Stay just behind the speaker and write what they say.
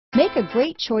Make a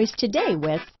great choice today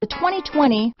with the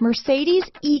 2020 Mercedes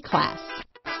E-Class.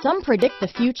 Some predict the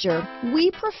future. We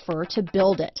prefer to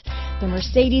build it. The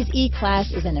Mercedes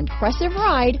E-Class is an impressive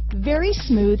ride, very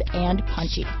smooth and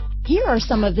punchy. Here are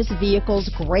some of this vehicle's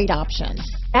great options: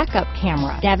 backup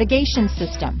camera, navigation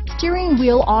system, steering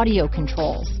wheel audio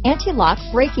controls, anti-lock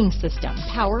braking system,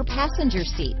 power passenger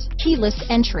seat, keyless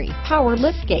entry, power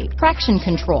liftgate, traction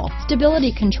control,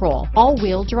 stability control,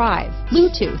 all-wheel drive,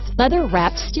 Bluetooth,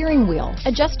 leather-wrapped steering wheel,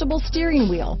 adjustable steering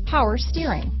wheel, power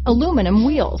steering, aluminum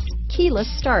wheels, keyless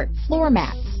start, floor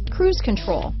mats, cruise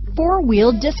control,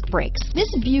 four-wheel disc brakes.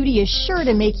 This beauty is sure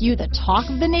to make you the talk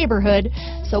of the neighborhood,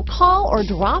 so call or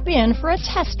drop in for a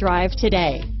test drive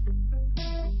today.